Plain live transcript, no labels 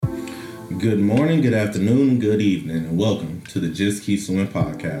Good morning, good afternoon, good evening, and welcome to the Just Keep Swimming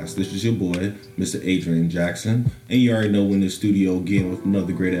podcast. This is your boy, Mr. Adrian Jackson, and you already know we're in the studio again with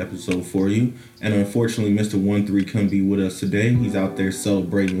another great episode for you. And unfortunately, Mr. 1-3 couldn't be with us today. He's out there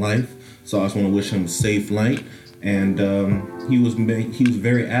celebrating life, so I just want to wish him a safe flight. And he was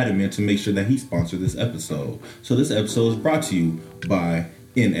very adamant to make sure that he sponsored this episode. So this episode is brought to you by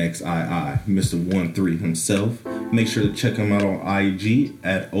NXII, Mr. 1-3 himself. Make sure to check him out on IG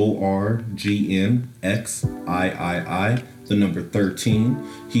at ORGNXIII, the number 13.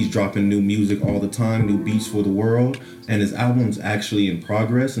 He's dropping new music all the time, new beats for the world, and his album's actually in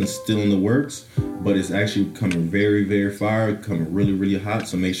progress and still in the works, but it's actually coming very, very fire, coming really, really hot,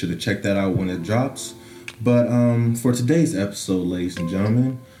 so make sure to check that out when it drops. But for today's episode, ladies and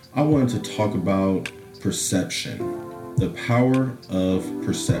gentlemen, I wanted to talk about perception. The power of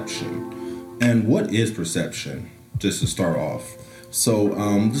perception. And what is perception? Just to start off. So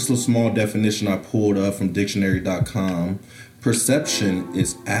just a small definition I pulled up from dictionary.com. Perception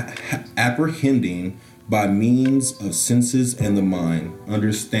is apprehending by means of senses and the mind,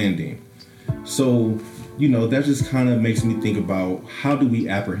 understanding. So, that just kind of makes me think about, how do we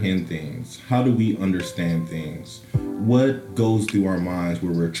apprehend things? How do we understand things? What goes through our minds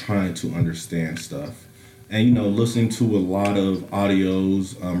where we're trying to understand stuff? And, listening to a lot of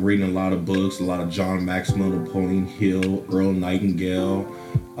audios, reading a lot of books, a lot of John Maxwell, Napoleon Hill, Earl Nightingale,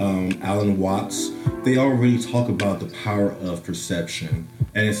 Alan Watts, they all really talk about the power of perception.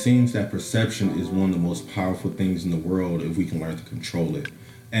 And it seems that perception is one of the most powerful things in the world if we can learn to control it.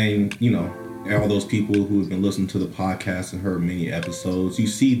 And, all those people who have been listening to the podcast and heard many episodes, you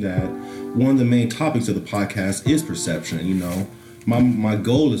see that one of the main topics of the podcast is perception. My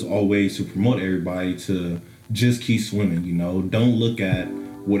goal is always to promote everybody to just keep swimming. Don't look at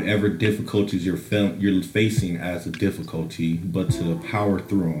whatever difficulties you're facing as a difficulty, but to power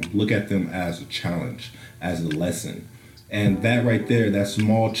through them. Look at them as a challenge, as a lesson. And that right there, that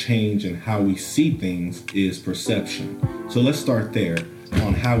small change in how we see things is perception. So let's start there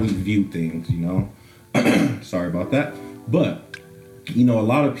on how we view things, Sorry about that. But, a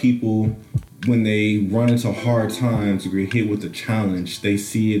lot of people, when they run into hard times or get hit with a challenge, they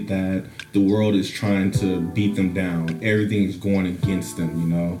see it that the world is trying to beat them down. Everything is going against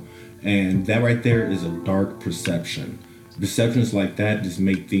them, And that right there is a dark perception. Perceptions like that just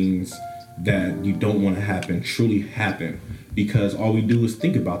make things that you don't want to happen truly happen, because all we do is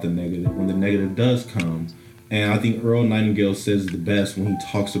think about the negative when the negative does come. And I think Earl Nightingale says it the best when he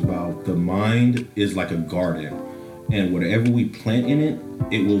talks about the mind is like a garden, and whatever we plant in it,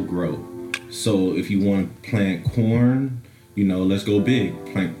 it will grow. So if you want to plant corn, let's go big.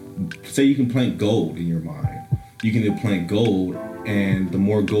 Say you can plant gold in your mind. You can plant gold, and the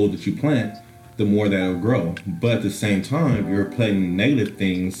more gold that you plant, the more that it'll grow. But at the same time, you're planting negative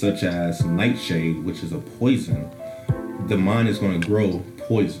things such as nightshade, which is a poison. The mind is going to grow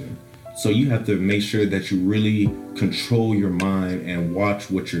poison. So you have to make sure that you really control your mind and watch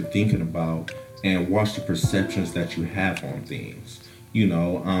what you're thinking about and watch the perceptions that you have on things. It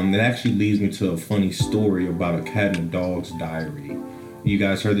actually leads me to a funny story about a cat and a dog's diary. You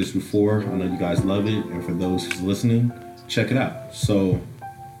guys heard this before. I know you guys love it. And for those who's listening, check it out. So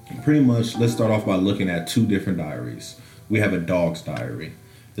pretty much, let's start off by looking at two different diaries. We have a dog's diary.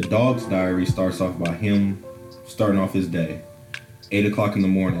 The dog's diary starts off by him starting off his day. 8 o'clock in the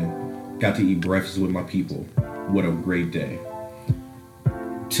morning, got to eat breakfast with my people. What a great day.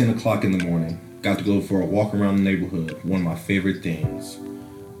 10 o'clock in the morning, got to go for a walk around the neighborhood. One of my favorite things.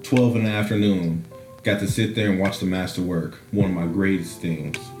 12 in the afternoon, got to sit there and watch the master work. One of my greatest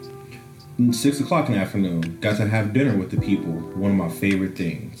things. 6 o'clock in the afternoon, got to have dinner with the people. One of my favorite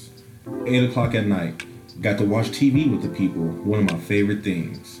things. 8 o'clock at night, got to watch TV with the people. One of my favorite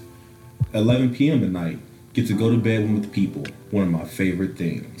things. 11 p.m. at night, get to go to bed with the people. One of my favorite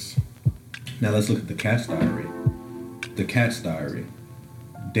things. Now let's look at the cat's diary. The cat's diary.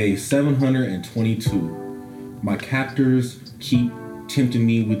 Day 722. My captors keep tempting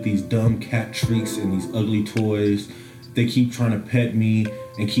me with these dumb cat treats and these ugly toys. They keep trying to pet me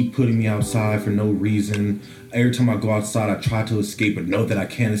and keep putting me outside for no reason. Every time I go outside, I try to escape, but know that I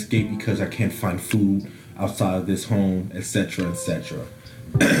can't escape because I can't find food outside of this home, etc., etc.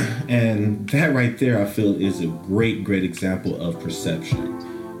 And that right there, I feel, is a great, great example of perception.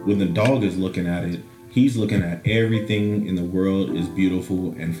 When the dog is looking at it, he's looking at everything in the world is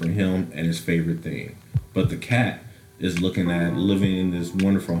beautiful and for him and his favorite thing. But the cat is looking at living in this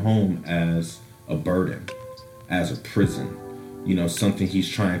wonderful home as a burden, as a prison. Something he's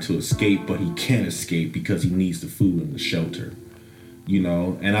trying to escape, but he can't escape because he needs the food and the shelter.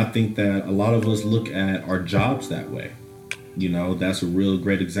 And I think that a lot of us look at our jobs that way. You know, that's a real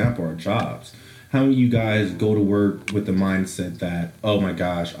great example. Our jobs. How many of you guys go to work with the mindset that, oh my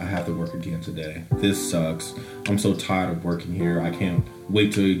gosh, I have to work again today. This sucks. I'm so tired of working here. I can't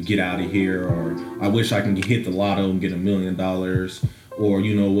wait to get out of here. Or I wish I can hit the lotto and get $1 million. Or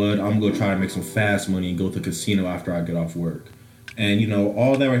you know what, I'm going to try to make some fast money and go to the casino after I get off work. And you know,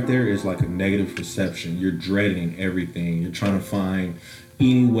 all that right there is like a negative perception. You're dreading everything. You're trying to find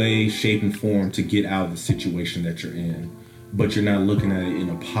any way, shape, and form to get out of the situation that you're in. But you're not looking at it in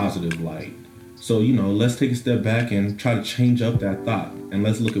a positive light. So, you know, let's take a step back and try to change up that thought. And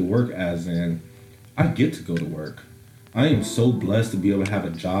let's look at work as in, I get to go to work. I am so blessed to be able to have a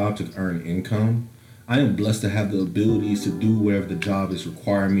job to earn income. I am blessed to have the abilities to do whatever the job is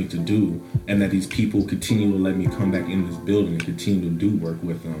requiring me to do. And that these people continue to let me come back in this building and continue to do work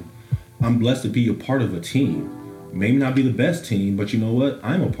with them. I'm blessed to be a part of a team. Maybe not be the best team, but you know what?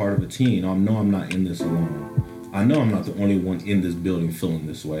 I'm a part of a team. I know I'm not in this alone. I know I'm not the only one in this building feeling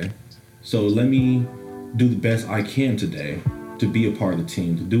this way. So let me do the best I can today to be a part of the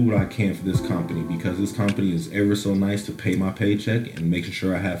team, to do what I can for this company, because this company is ever so nice to pay my paycheck and making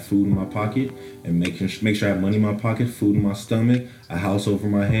sure I have food in my pocket and make sure I have money in my pocket, food in my stomach, a house over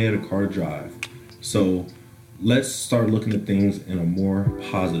my head, a car to drive. So let's start looking at things in a more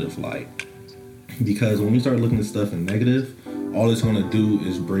positive light, because when we start looking at stuff in negative, all it's going to do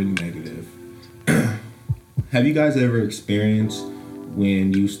is bring negative. Have you guys ever experienced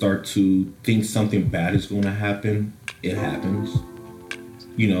when you start to think something bad is going to happen, it happens?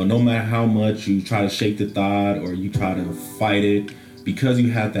 You know, no matter how much you try to shake the thought or you try to fight it, because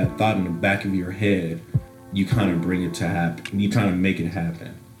you have that thought in the back of your head, you kind of bring it to happen. You kind of make it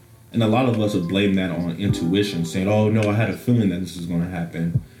happen. And a lot of us would blame that on intuition, saying, oh no, I had a feeling that this is going to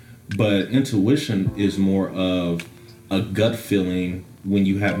happen. But intuition is more of a gut feeling when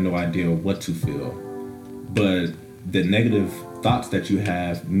you have no idea what to feel. But the negative thoughts that you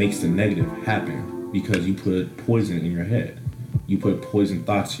have makes the negative happen because you put poison in your head. You put poison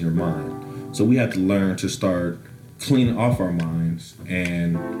thoughts in your mind. So we have to learn to start cleaning off our minds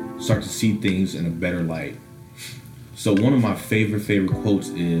and start to see things in a better light. So one of my favorite quotes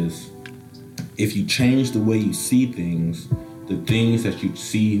is, if you change the way you see things, the things that you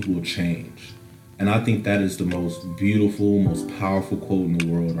see will change. And I think that is the most beautiful, most powerful quote in the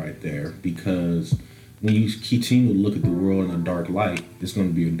world right there, because when you continue to look at the world in a dark light, it's going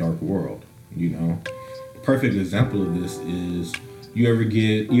to be a dark world, you know? Perfect example of this is you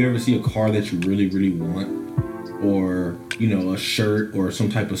ever see a car that you really want, or, you know, a shirt or some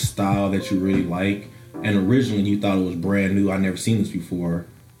type of style that you really like, and originally you thought it was brand new, I've never seen this before,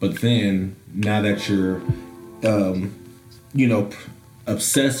 but then now that you're, you know,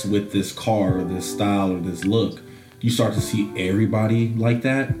 obsessed with this car or this style or this look, you start to see everybody like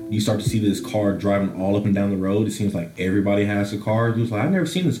that. You start to see this car driving all up and down the road. It seems like everybody has a car. You're like, I've never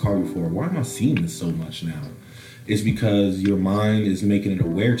seen this car before. Why am I seeing this so much now? It's because your mind is making it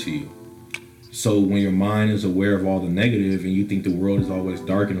aware to you. So when your mind is aware of all the negative and you think the world is always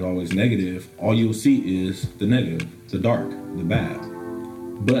dark and is always negative, all you'll see is the negative, the dark, the bad.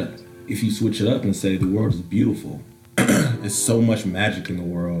 But if you switch it up and say the world is beautiful, there's so much magic in the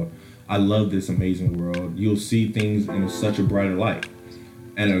world, I love this amazing world, you'll see things in such a brighter light.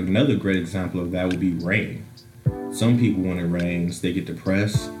 And another great example of that would be rain. Some people, when it rains, they get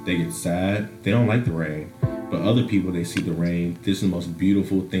depressed, they get sad, they don't like the rain. But other people, they see the rain, this is the most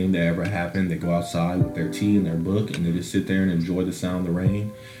beautiful thing that ever happened. They go outside with their tea and their book and they just sit there and enjoy the sound of the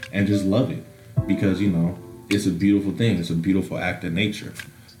rain and just love it. Because, you know, it's a beautiful thing. It's a beautiful act of nature.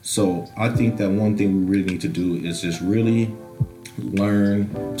 So I think that one thing we really need to do is just really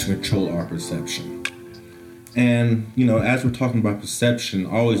learn to control our perception. And, you know, as we're talking about perception,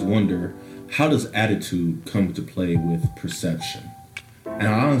 I always wonder, how does attitude come into play with perception? And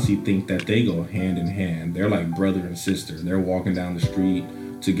I honestly think that they go hand in hand. They're like brother and sister. They're walking down the street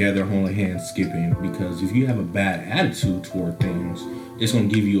together, holding hands, skipping. Because if you have a bad attitude toward things, it's going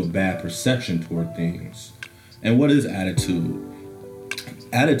to give you a bad perception toward things. And what is attitude?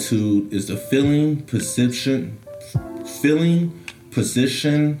 Attitude is the feeling, position,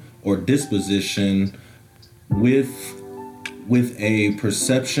 or disposition with a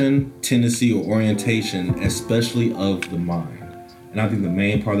perception, tendency, or orientation, especially of the mind. And I think the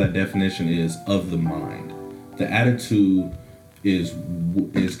main part of that definition is of the mind. The attitude is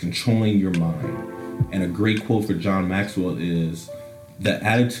controlling your mind. And a great quote for John Maxwell is, the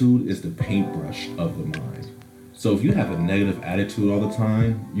attitude is the paintbrush of the mind. So if you have a negative attitude all the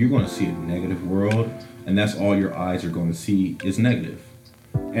time, you're going to see a negative world, and that's all your eyes are going to see is negative.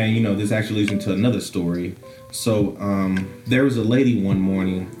 And, you know, this actually leads into another story. So there was a lady one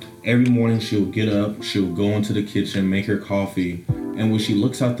morning Every morning she'll get up, she'll go into the kitchen, make her coffee, and when she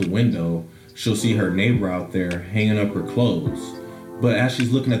looks out the window, she'll see her neighbor out there hanging up her clothes. But as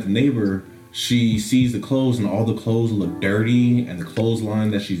she's looking at the neighbor, she sees the clothes and all the clothes look dirty and the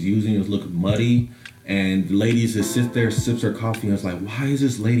clothesline that she's using is look muddy. And the lady just sits there, sips her coffee, and is like, why is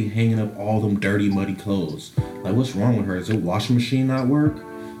this lady hanging up all them dirty, muddy clothes? Like, what's wrong with her? Is her washing machine not work?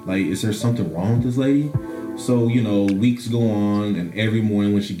 Like, is there something wrong with this lady? So, weeks go on, and every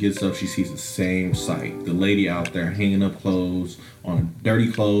morning when she gets up, she sees the same sight. The lady out there hanging up clothes on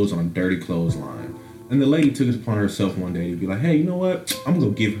dirty clothesline. And the lady took it upon herself one day to be like, hey, you know what? I'm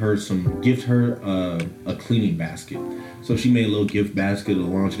going to gift her a cleaning basket. So she made a little gift basket, a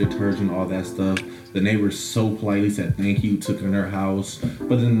laundry detergent, all that stuff. The neighbor so politely said thank you, took it in her house.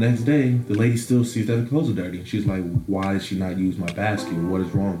 But then the next day, the lady still sees that the clothes are dirty. She's like, why did she not use my basket? What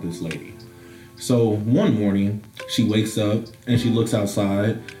is wrong with this lady? So one morning, she wakes up and she looks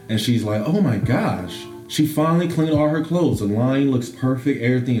outside and she's like, oh my gosh, she finally cleaned all her clothes. The line looks perfect.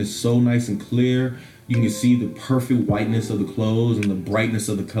 Everything is so nice and clear. You can see the perfect whiteness of the clothes and the brightness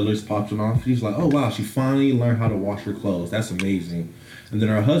of the colors popping off. She's like, oh wow, she finally learned how to wash her clothes. That's amazing. And then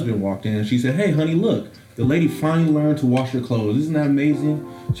her husband walked in and she said, hey honey, look, the lady finally learned to wash her clothes. Isn't that amazing?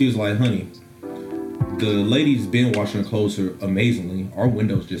 She was like, honey, the lady's been washing her clothes amazingly. Our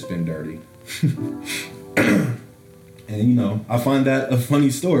window's just been dirty. And I find that a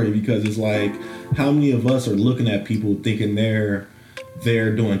funny story because it's like, how many of us are looking at people thinking they're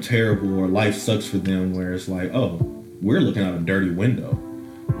doing terrible or life sucks for them, where it's like, oh, we're looking out a dirty window.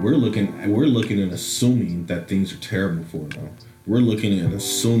 We're looking and assuming that things are terrible for them. We're looking and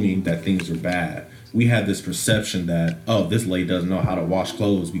assuming that things are bad. We have this perception that, oh, this lady doesn't know how to wash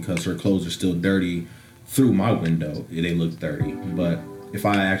clothes because her clothes are still dirty through my window. They look dirty. But if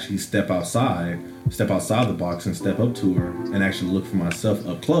I actually step outside the box and step up to her and actually look for myself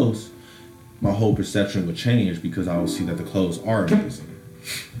up close, my whole perception would change because I will see that the clothes are amazing.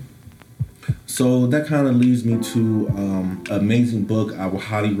 So that kind of leads me to an amazing book I would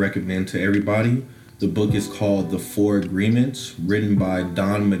highly recommend to everybody. The book is called The Four Agreements, written by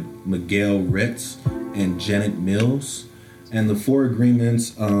Don Miguel Ruiz and Janet Mills. And The Four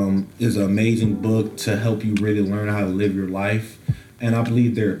Agreements is an amazing book to help you really learn how to live your life. And I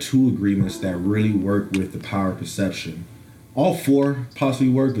believe there are two agreements that really work with the power of perception. All four possibly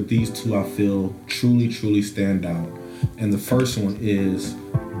work, but these two I feel truly stand out. And the first one is,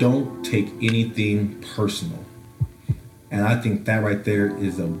 don't take anything personal. And I think that right there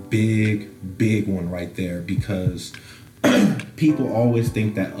is a big one right there, because people always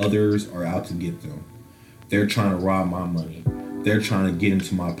think that others are out to get them. They're trying to rob my money. They're trying to get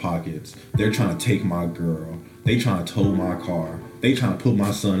into my pockets. They're trying to take my girl. They trying to tow my car. They trying to put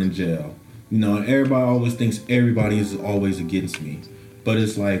my son in jail. Everybody always thinks everybody is always against me. But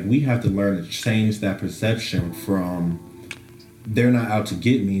it's like, we have to learn to change that perception from, they're not out to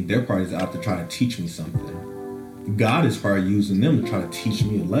get me, they're probably out to try to teach me something. God is probably using them to try to teach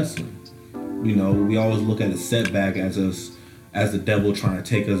me a lesson. We always look at a setback as the devil trying to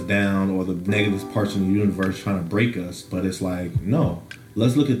take us down, or the negative parts of the universe trying to break us. But it's like, no,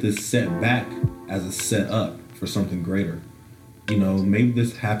 let's look at this setback as a setup for something greater. Maybe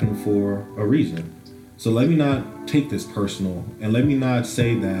this happened for a reason. So let me not take this personal, and let me not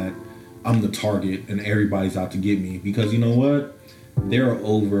say that I'm the target and everybody's out to get me, because you know what? There are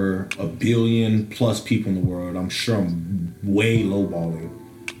over 1 billion plus people in the world. I'm sure I'm way lowballing.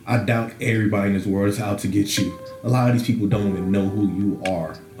 I doubt everybody in this world is out to get you. A lot of these people don't even know who you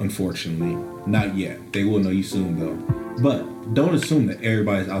are, unfortunately. Not yet. They will know you soon though. But don't assume that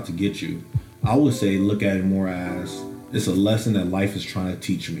everybody's out to get you. I would say look at it more as, it's a lesson that life is trying to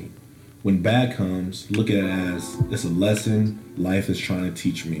teach me. When bad comes, look at it as, it's a lesson life is trying to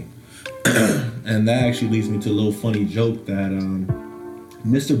teach me. And that actually leads me to a little funny joke that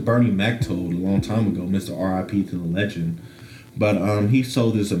Mr. Bernie Mac told a long time ago, Mr. R.I.P. to the legend. But he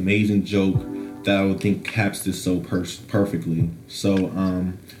told this amazing joke that I would think caps this so perfectly. So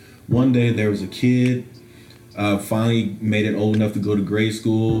one day there was a kid, finally made it old enough to go to grade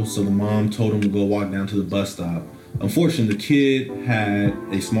school. So the mom told him to go walk down to the bus stop. Unfortunately, the kid had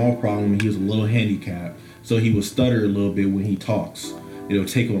a small problem. He was a little handicapped, so he would stutter a little bit when he talks. It'll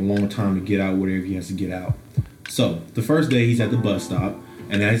take him a long time to get out whatever he has to get out. So the first day he's at the bus stop,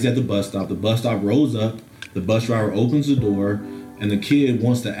 and as he's at the bus stop rolls up, the bus driver opens the door, and the kid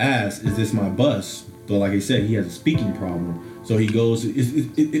wants to ask, is this my bus? But like I said, he has a speaking problem. So he goes,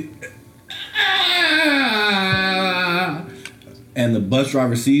 and the bus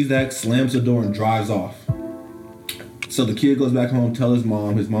driver sees that, slams the door, and drives off. So the kid goes back home, tells his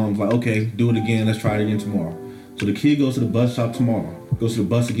mom. His mom's like, okay, do it again. Let's try it again tomorrow. So the kid goes to the bus stop tomorrow, goes to the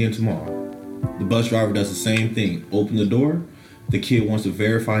bus again tomorrow. The bus driver does the same thing. Open the door. The kid wants to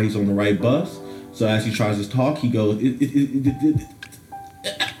verify he's on the right bus. So as he tries to talk, he goes,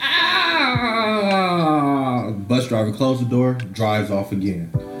 bus driver closes the door, drives off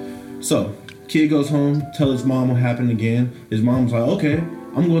again. So kid goes home, tell his mom what happened again. His mom's like, okay,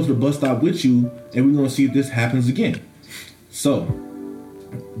 I'm going to the bus stop with you, and we're going to see if this happens again. So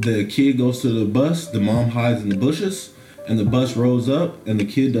the kid goes to the bus, the mom hides in the bushes, and the bus rolls up, and the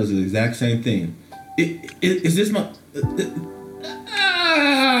kid does the exact same thing. Is this my...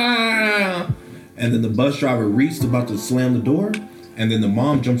 And then the bus driver reached about to slam the door, and then the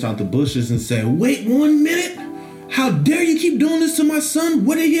mom jumps out the bushes and said, wait 1 minute? How dare you keep doing this to my son?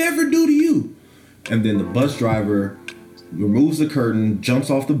 What did he ever do to you? And then the bus driver removes the curtain, jumps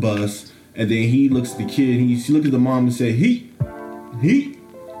off the bus, and then he looks at the kid, he looks at the mom and said, he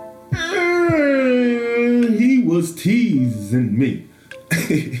was teasing me.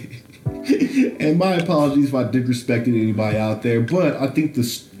 And my apologies if I disrespected anybody out there, but I think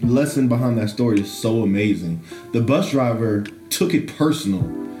the lesson behind that story is so amazing. The bus driver took it personal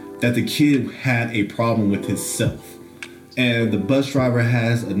that the kid had a problem with himself. And the bus driver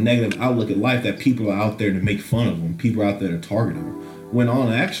has a negative outlook at life, that people are out there to make fun of him. People are out there to target him. When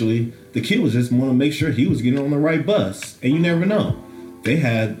actually, the kid was just want to make sure he was getting on the right bus. And you never know. They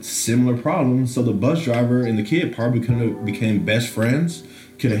had similar problems, so the bus driver and the kid probably could have became best friends,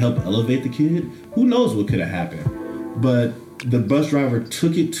 could have helped elevate the kid. Who knows what could have happened? But the bus driver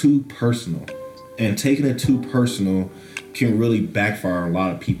took it too personal. And taking it too personal can really backfire a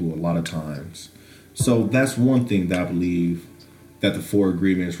lot of people a lot of times. So that's one thing that I believe that the 4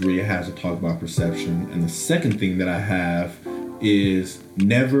 agreements really has to talk about perception. And the second thing that I have is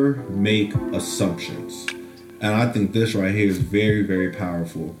never make assumptions. And I think this right here is very, very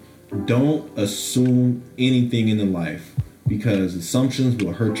powerful. Don't assume anything in the life, because assumptions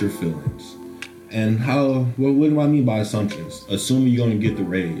will hurt your feelings. And what do I mean by assumptions? Assuming you're going to get the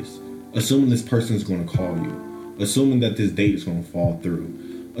raise. Assuming this person is going to call you. Assuming that this date is going to fall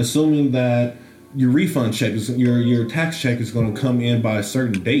through. Assuming that your refund check, your tax check is going to come in by a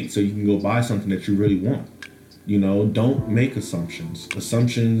certain date so you can go buy something that you really want. Don't make assumptions.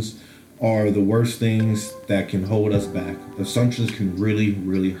 Assumptions are the worst things that can hold us back. Assumptions can really,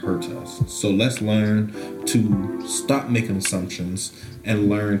 really hurt us. So let's learn to stop making assumptions and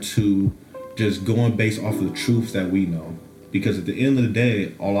learn to just go on based off of the truths that we know. Because at the end of the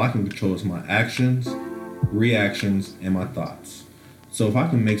day, all I can control is my actions, reactions, and my thoughts. So if I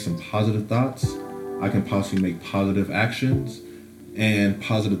can make some positive thoughts, I can possibly make positive actions, and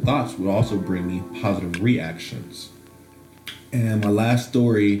positive thoughts will also bring me positive reactions. And my last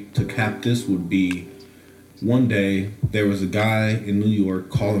story to cap this would be, one day there was a guy in New York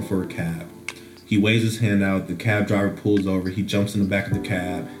calling for a cab. He waves his hand out, the cab driver pulls over, he jumps in the back of the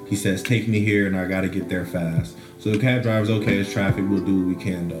cab, he says, take me here and I gotta get there fast. So the cab driver's, okay, it's traffic, we'll do what we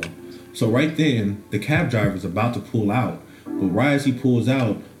can though. So right then, the cab driver's about to pull out, but right as he pulls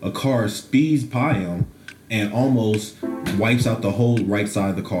out, a car speeds by him and almost wipes out the whole right side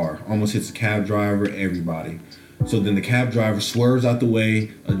of the car. Almost hits the cab driver, everybody. So then the cab driver swerves out the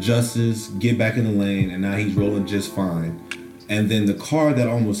way, adjusts, get back in the lane, and now he's rolling just fine. And then the car that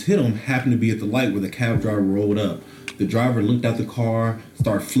almost hit him happened to be at the light where the cab driver rolled up. The driver looked at the car,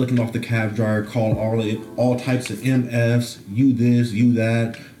 started flicking off the cab driver, called all types of MFs, you this, you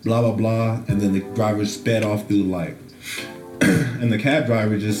that, blah, blah, blah. And then the driver sped off through the light. And the cab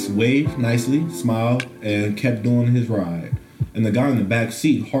driver just waved nicely, smiled, and kept doing his ride. And the guy in the back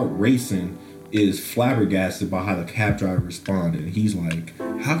seat, heart racing, is flabbergasted by how the cab driver responded. He's like,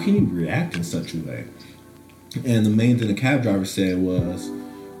 how can you react in such a way? And the main thing the cab driver said was,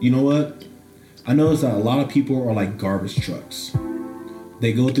 you know what? I noticed that a lot of people are like garbage trucks.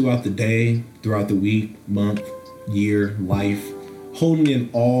 They go throughout the day, throughout the week, month, year, life, holding in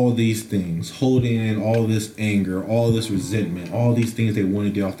all these things, holding in all this anger, all this resentment, all these things they want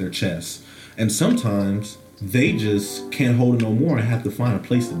to get off their chest. And sometimes they just can't hold it no more and have to find a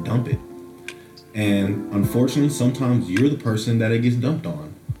place to dump it. And unfortunately, sometimes you're the person that it gets dumped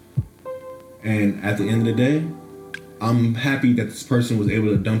on. And at the end of the day, I'm happy that this person was able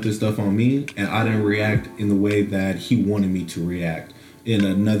to dump this stuff on me and I didn't react in the way that he wanted me to react, in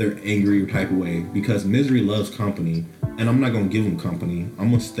another angry type of way, because misery loves company and I'm not going to give him company. I'm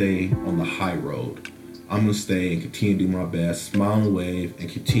going to stay on the high road. I'm going to stay and continue to do my best, smile and wave, and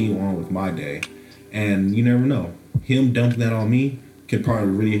continue on with my day. And you never know. Him dumping that on me could probably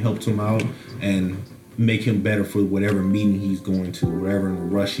really help him out and make him better for whatever meeting he's going to, whatever in the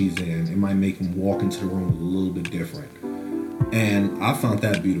rush he's in. It might make him walk into the room a little bit different. And I found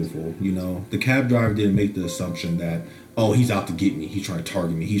that beautiful. You know, the cab driver didn't make the assumption that, oh, he's out to get me. He's trying to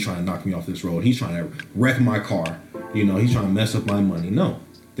target me. He's trying to knock me off this road. He's trying to wreck my car. You know, he's trying to mess up my money. No.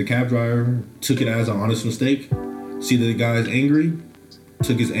 The cab driver took it as an honest mistake. See that the guy's angry,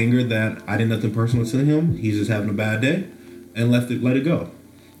 took his anger that I did nothing personal to him. He's just having a bad day, and let it go.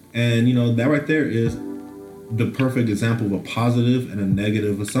 And, you know, that right there is the perfect example of a positive and a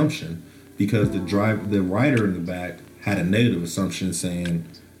negative assumption, because the rider in the back had a negative assumption saying,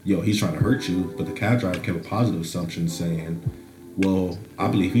 yo, he's trying to hurt you, but the cab driver kept a positive assumption saying, well, I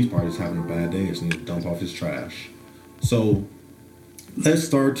believe he's probably just having a bad day, just need to dump off his trash. So let's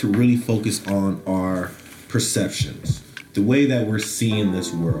start to really focus on our perceptions, the way that we're seeing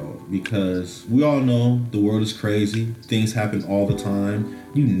this world, because we all know the world is crazy. Things happen all the time.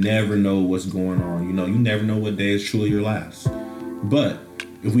 You never know what's going on. You know, you never know what day is truly your last. But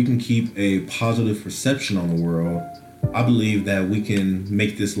if we can keep a positive perception on the world, I believe that we can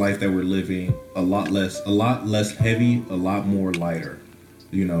make this life that we're living a lot less heavy, a lot more lighter.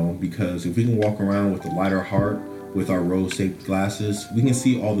 You know, because if we can walk around with a lighter heart, with our rose-shaped glasses, we can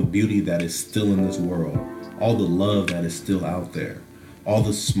see all the beauty that is still in this world, all the love that is still out there, all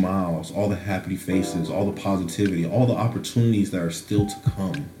the smiles, all the happy faces, all the positivity, all the opportunities that are still to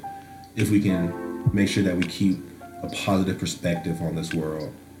come, if we can make sure that we keep a positive perspective on this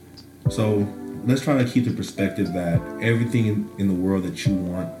world. So let's try to keep the perspective that everything in the world that you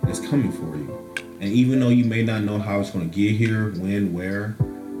want is coming for you. And even though you may not know how it's going to get here, when, where,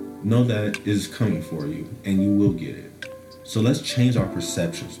 know that it is coming for you, and you will get it. So let's change our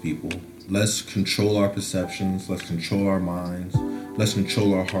perceptions, people. Let's control our perceptions. Let's control our minds. Let's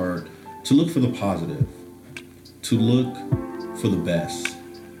control our heart to look for the positive, to look for the best,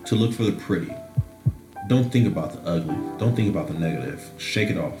 to look for the pretty. Don't think about the ugly. Don't think about the negative.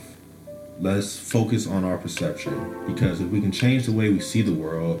 Shake it off. Let's focus on our perception, because if we can change the way we see the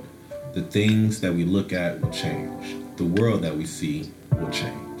world, the things that we look at will change. The world that we see will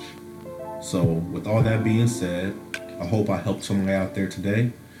change. So with all that being said, I hope I helped somebody out there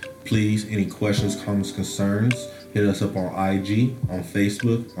today. Please, any questions, comments, concerns, hit us up on IG, on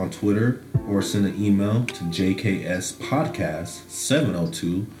Facebook, on Twitter, or send an email to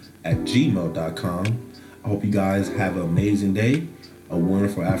jkspodcast702@gmail.com. I hope you guys have an amazing day, a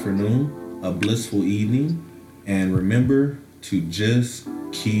wonderful afternoon, a blissful evening, and remember to just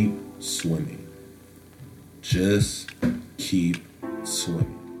keep swimming. Just keep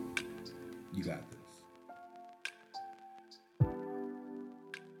swimming. You got it.